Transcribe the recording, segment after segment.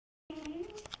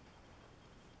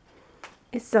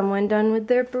Is someone done with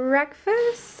their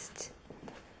breakfast?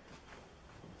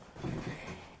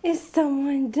 Is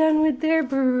someone done with their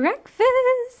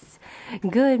breakfast?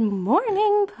 Good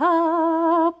morning,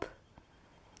 pup.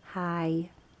 Hi.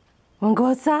 Wanna go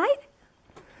outside?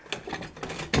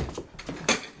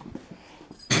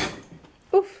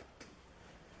 Oof.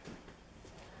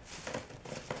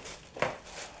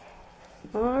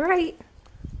 All right.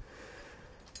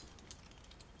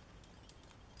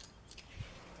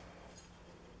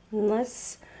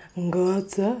 Let's go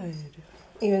outside.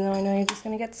 Even though I know you're just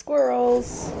gonna get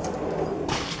squirrels.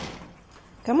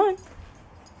 Come on.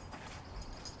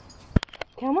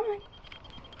 Come on.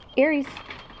 Aries,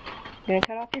 I'm gonna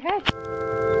cut off your head.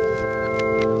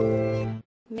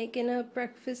 Making a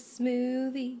breakfast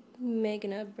smoothie.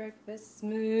 Making a breakfast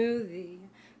smoothie.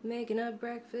 Making a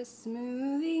breakfast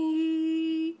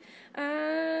smoothie.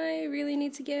 I really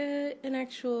need to get an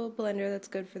actual blender that's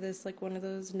good for this, like one of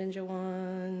those ninja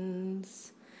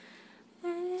ones.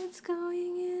 And it's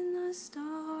going in the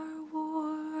Star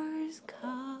Wars cup.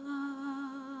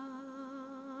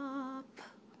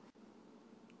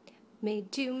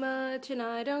 Made too much and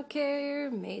I don't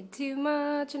care. Made too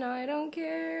much and I don't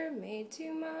care. Made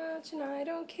too much and I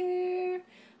don't care.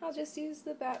 I'll just use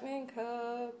the Batman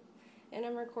cup. And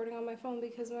I'm recording on my phone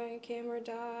because my camera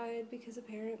died because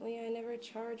apparently I never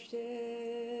charged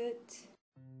it.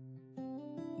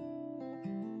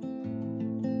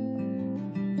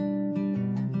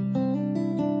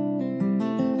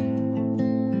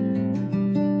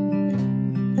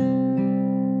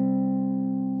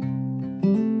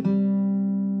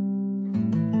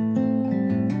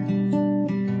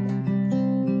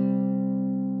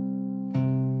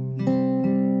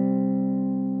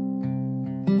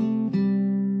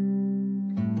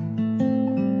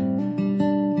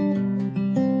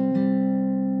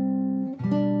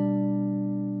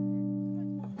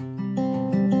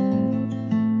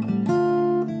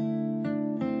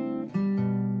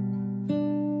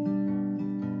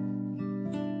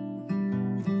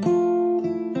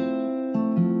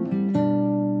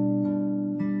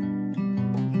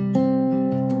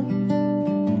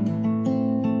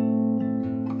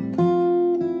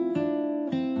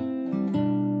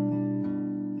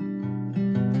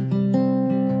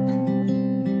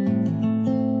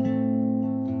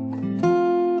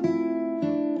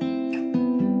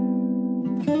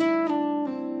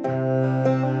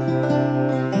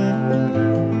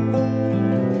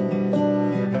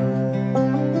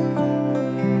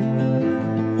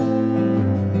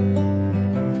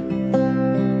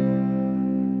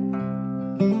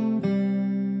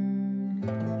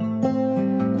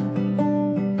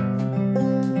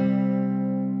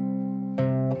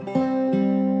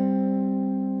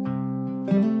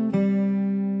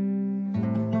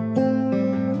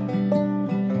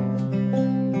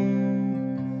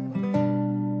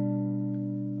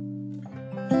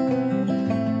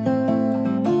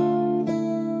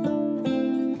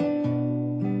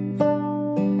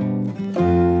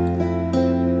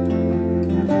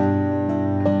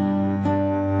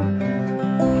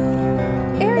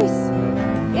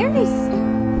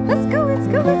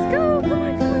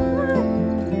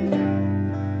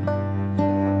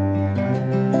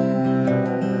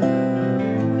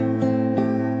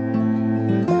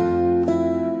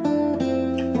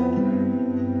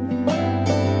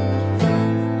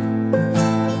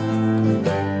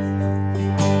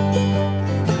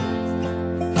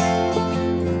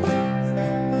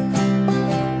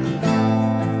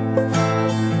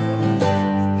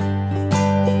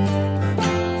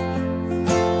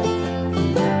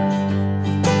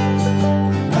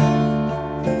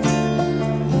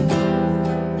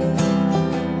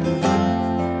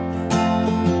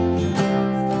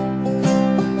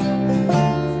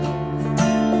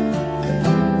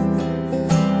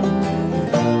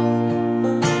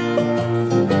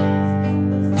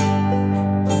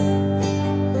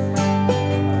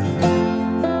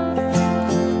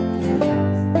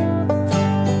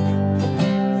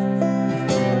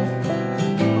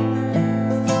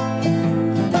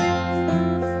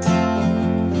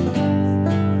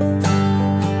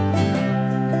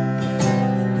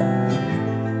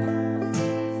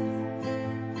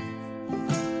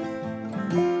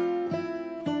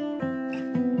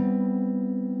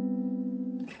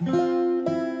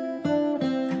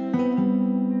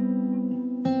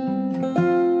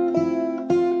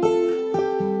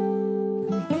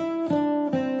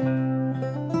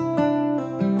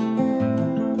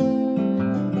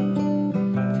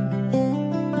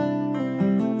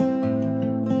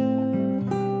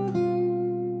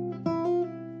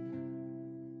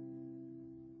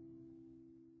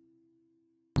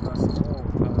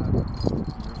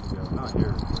 not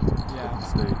here. Yeah.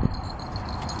 State.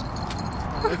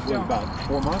 Let's go. About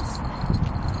 4 months?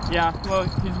 Yeah, well,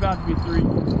 he's about to be 3. He's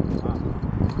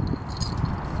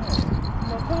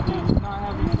not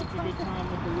having such a good time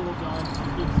with the little dogs.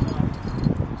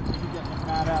 Maybe getting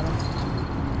mad at him.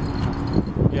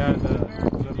 Yeah,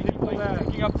 the people Like that...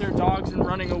 picking up their dogs and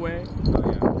running away.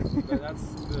 Oh yeah, that's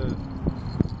the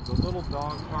little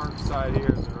dog park side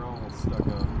here, they're all stuck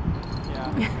up.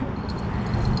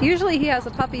 Yeah. Usually he has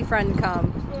a puppy friend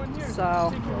come,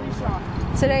 so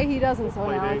today he doesn't, so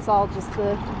now it's all just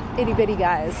the itty bitty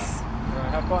guys.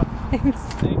 Alright, have fun. Thanks.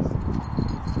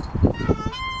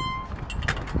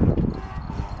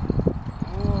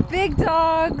 Big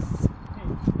dogs! Hey,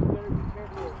 you better be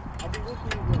careful. I'll be with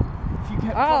you. If you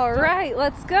get All right,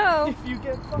 let's go. If you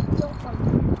get fucked up on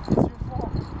me, it's your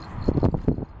fault.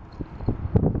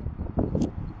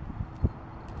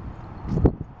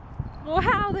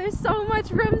 Wow, there's so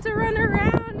much room to run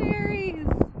around, Aries.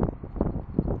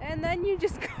 And then you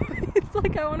just go, it's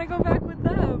like I want to go back with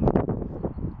them.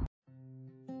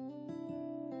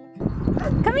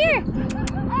 Come here.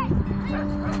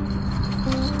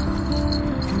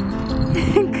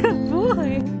 Good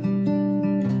boy.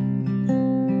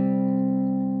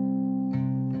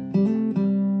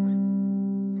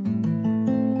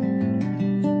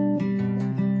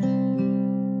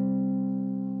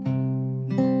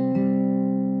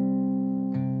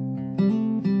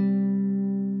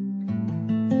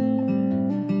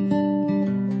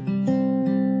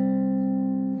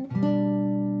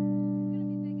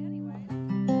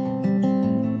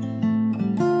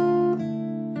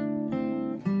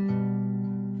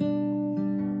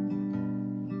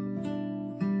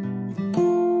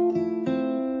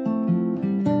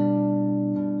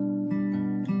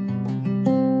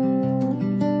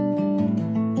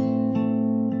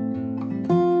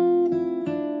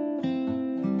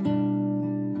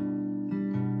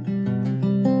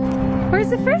 Where's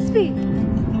the frisbee?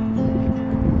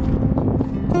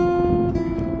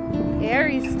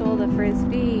 Aries stole the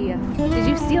frisbee. Did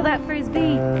you steal that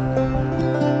frisbee?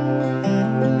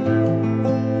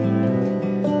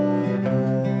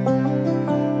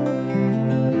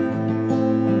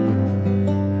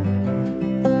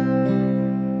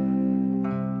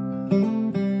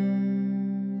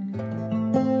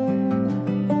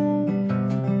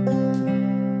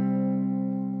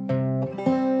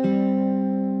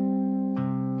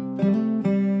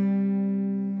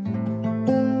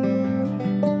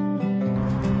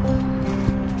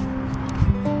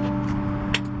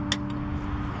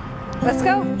 Let's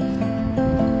go.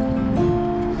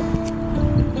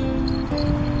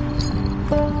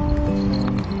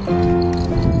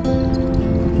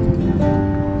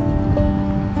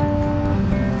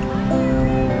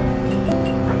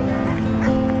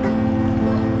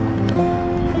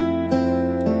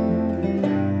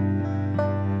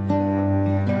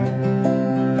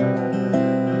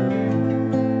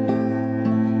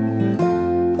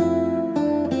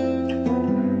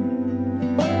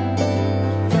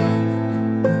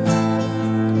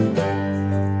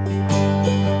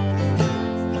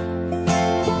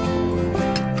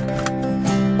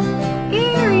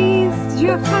 Did you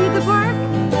have fun at the park?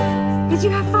 Did you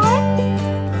have fun?